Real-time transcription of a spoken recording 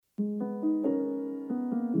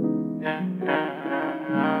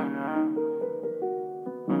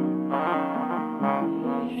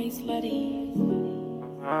You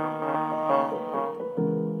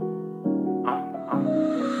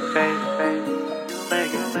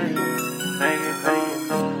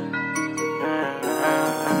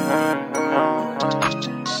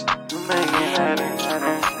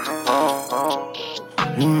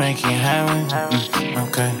make it happen,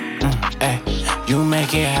 okay. Ay, you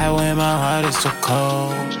make it happen when my heart is so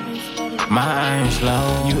cold. My iron's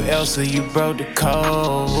low. You Elsa, you broke the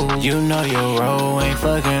code. You know your role, ain't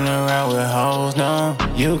fucking around with hoes, no.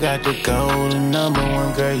 You got the gold, the number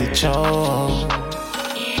one girl you chose.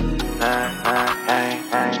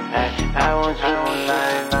 I want you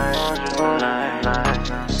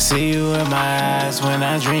tonight. See you in my eyes when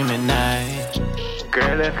I dream at night.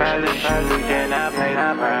 Girl, if I let you, then I pay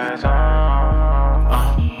the price.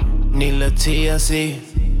 Need a little TLC.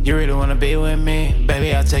 You really wanna be with me?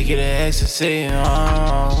 Baby, I'll take you to ecstasy. I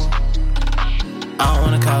don't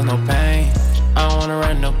wanna cause no pain. I don't wanna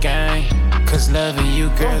run no game. Cause loving you,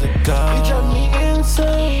 girl, the goal. You drive me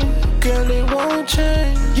insane. Girl, it won't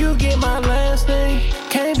change. You get my last name.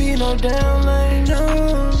 Can't be no down lane,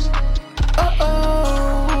 no.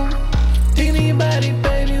 Anybody,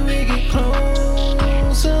 baby, we get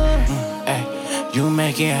closer. You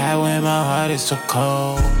make it hot when my heart is so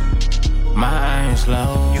cold. My iron's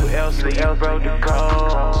low. You Elsa, you broke the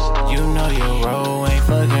code. You know your role, ain't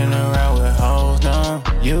fucking around with hoes, no.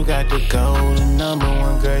 You got the gold, the number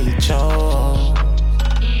one girl you chose.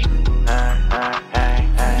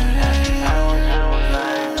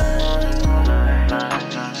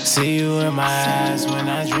 See you in my eyes when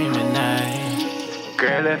I dream at night.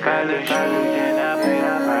 Girl, if I let you, then I pay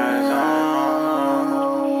the price.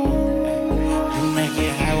 You make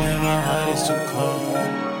it hot when my heart is too cold.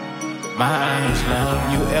 My iron's low.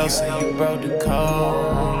 You Elsa, you broke the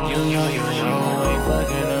code. You know your role, ain't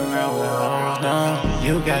fucking around with hoes, no.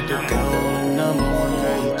 You got the gold, the number one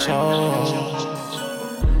girl you chose.